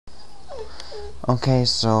Okay,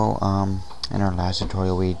 so in our last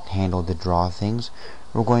tutorial we handled the draw things.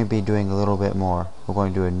 We're going to be doing a little bit more. We're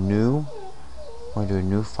going to do a new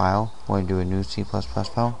file. We're going to do a new C++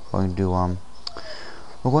 file. We're going to do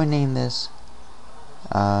we're going to name this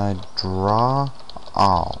draw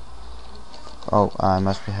all. Oh, I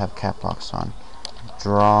must have cap locks on.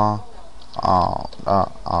 Draw all.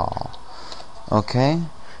 Okay,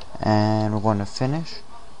 and we're going to finish,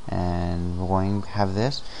 and we're going to have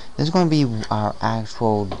this. This is going to be our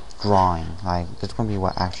actual drawing. Like, this is going to be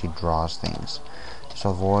what actually draws things.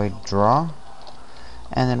 So void draw,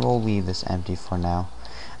 and then we'll leave this empty for now.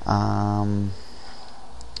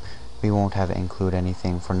 We won't have to include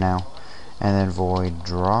anything for now. And then void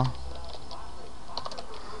draw.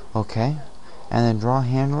 Okay, and then draw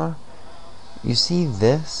handler. You see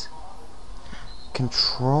this?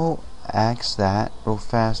 Control X that real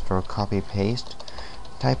fast, or copy paste.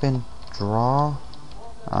 Type in draw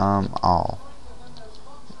all.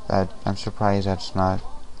 I'm surprised that's not.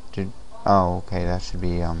 Oh, okay, that should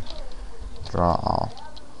be draw all,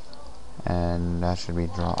 and that should be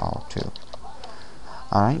draw all too.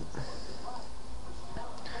 All right,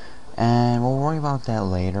 and we'll worry about that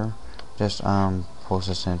later. Just post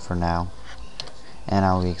this in for now, and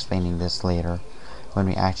I'll be explaining this later when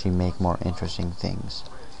we actually make more interesting things.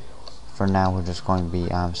 For now, we're just going to be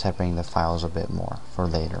separating the files a bit more for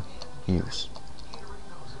later use.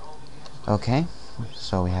 Okay,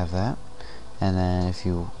 so we have that, and then if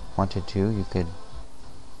you wanted to, you could.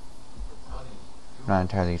 Not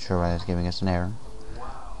entirely sure why that's giving us an error.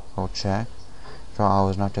 We'll check. Draw all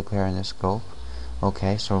is not declared in this scope.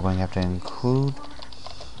 Okay, so we're going to have to include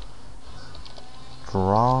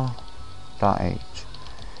draw.h,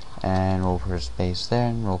 and we'll put a space there,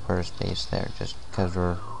 and we'll put a space there, just because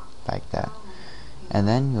we're like that. And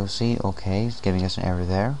then you'll see, okay, it's giving us an error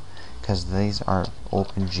there, because these are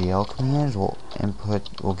OpenGL commands. We'll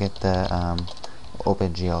get the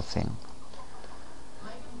OpenGL thing.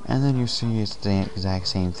 And then you see it's the exact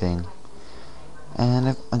same thing. And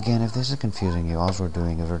if this is confusing you, all we're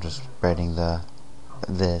doing is we're just spreading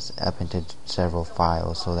this up into several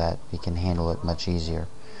files so that we can handle it much easier.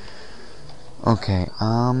 Okay,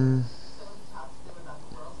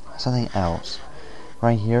 something else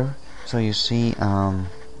right here. So you see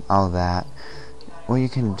all that. What you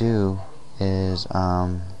can do is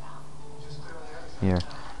here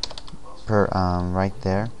right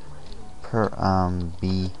there,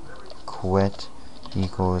 b quit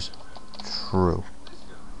equals true.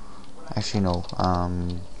 Actually no,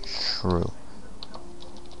 true.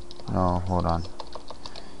 No, hold on.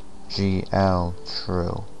 GL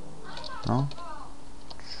true. No?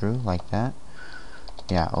 True, like that?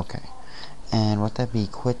 Yeah, okay. And what that be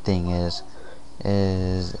quit thing is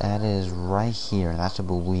that is right here. That's a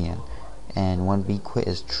boolean. And when be quit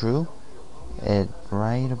is true, it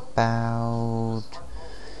right about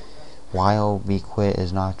while be quit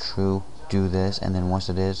is not true, do this, and then once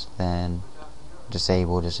it is, then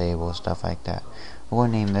disable, stuff like that. We're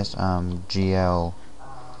going to name this GL.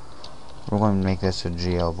 We're going to make this a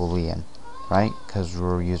GL boolean, right? Because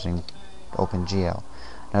we're using OpenGL.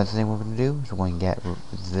 Another thing we're going to do is we're going to get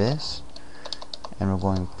this, and we're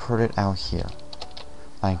going to put it out here,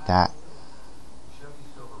 like that.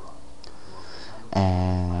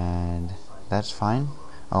 And that's fine.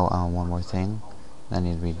 Oh, one more thing. That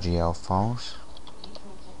needs to be GL false.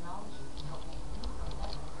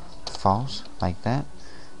 False, like that.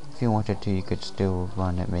 If you wanted to, you could still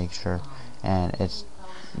run it, make sure. And it's,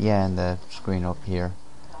 yeah, in the screen up here,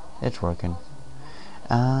 it's working.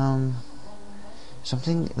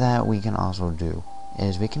 Something that we can also do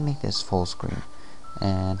is we can make this full screen.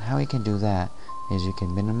 And how we can do that is you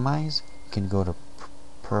can minimize, you can go to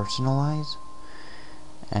personalize,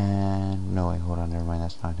 and no, wait, hold on, never mind,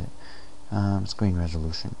 that's not it. Screen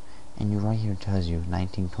resolution, and you right here tells you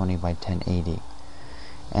 1920 by 1080,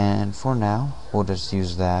 and for now we'll just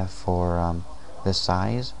use that for the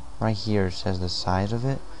size. Right here it says the size of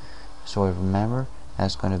it, so remember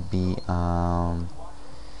that's going to be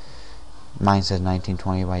mine says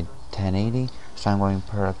 1920 by 1080, so I'm going to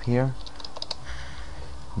put up here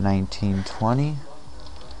 1920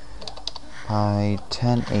 by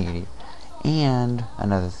 1080. And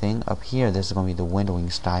another thing up here, this is going to be the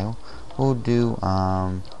windowing style. We'll do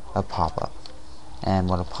a pop-up, and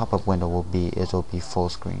what a pop-up window will be is it'll be full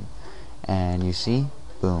screen. And you see,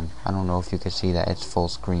 boom, I don't know if you can see that, it's full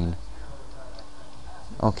screen.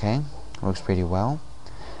 Okay, works pretty well.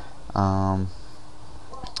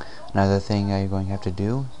 Another thing that you're going to have to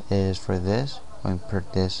do is for this, I'm going to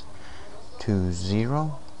put this to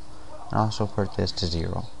 0, and also put this to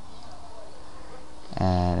 0.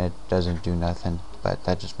 And it doesn't do nothing. but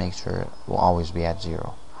that just makes sure it will always be at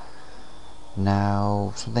 0.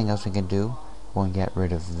 Now, something else we can do, we're going to get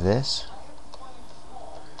rid of this,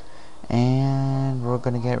 and we're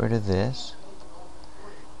going to get rid of this,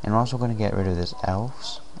 and we're also going to get rid of this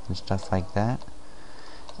else and stuff like that.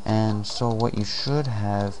 And so what you should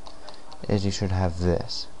have is you should have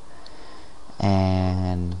this,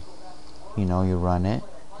 and you run it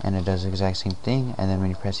and it does the exact same thing, and then when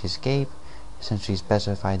you press escape, since we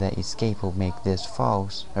specified that escape will make this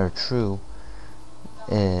false or true,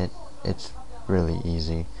 it's really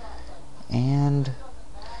easy. And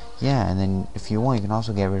yeah, and then if you want, you can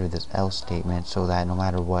also get rid of this else statement so that no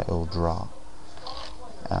matter what, it'll draw.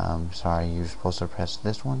 Sorry, you're supposed to press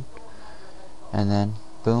this one, and then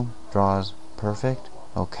boom, draws perfect.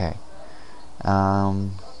 Okay.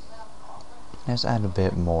 Let's add a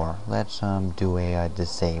bit more. Let's do a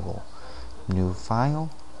disable. New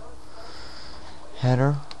file.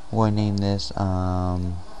 Header. We'll name this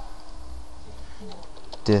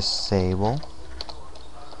disable.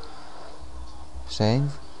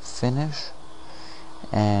 Save. Finish.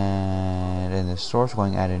 And in the source, we're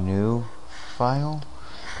going to add a new file.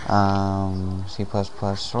 C++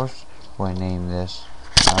 source. We're going to name this.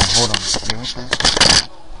 Hold on. Give me this.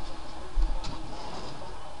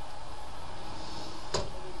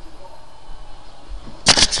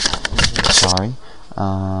 Sorry.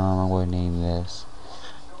 I'm going to name this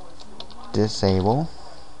disable.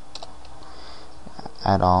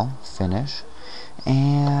 Add all. Finish.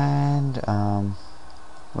 And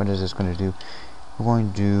what is this going to do? We're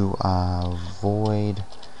going to do void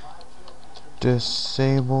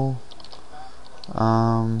disable.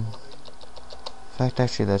 In fact,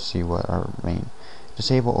 actually, let's see what our main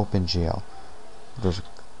disable OpenGL. Just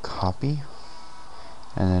copy,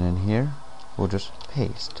 and then in here we'll just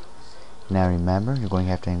paste. Now remember, you're going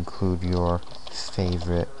to have to include your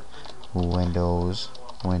favorite windows.h,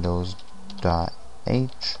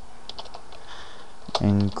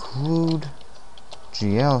 include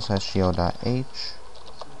gl/gl.h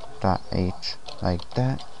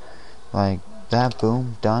like that,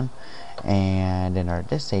 boom, done. And in our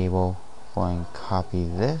disable, going to copy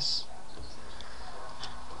this,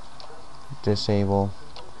 disable,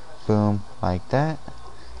 boom, like that,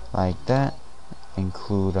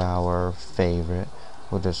 include our favorite.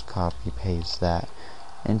 We'll just copy paste that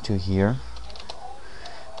into here,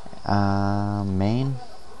 main,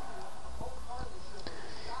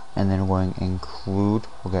 and then we're going to include,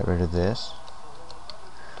 we'll get rid of this,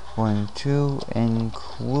 we're going to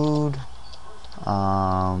include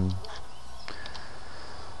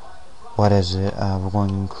what is it? We're going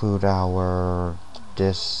to include our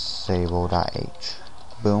disable.h.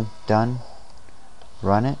 Boom, done.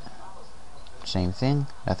 Run it. Same thing.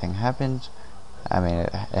 Nothing happens. I mean,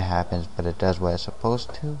 it happens, but it does what it's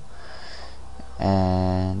supposed to.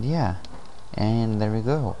 And yeah, and there we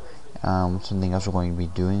go. Something else we're going to be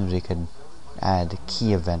doing is we could add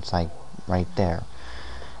key events like right there.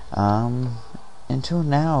 Until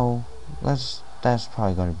now, that's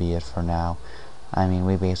probably going to be it for now. I mean,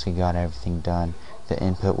 we basically got everything done. The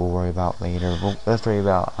input we'll worry about later. Let's worry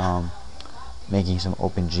about making some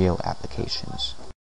OpenGL applications.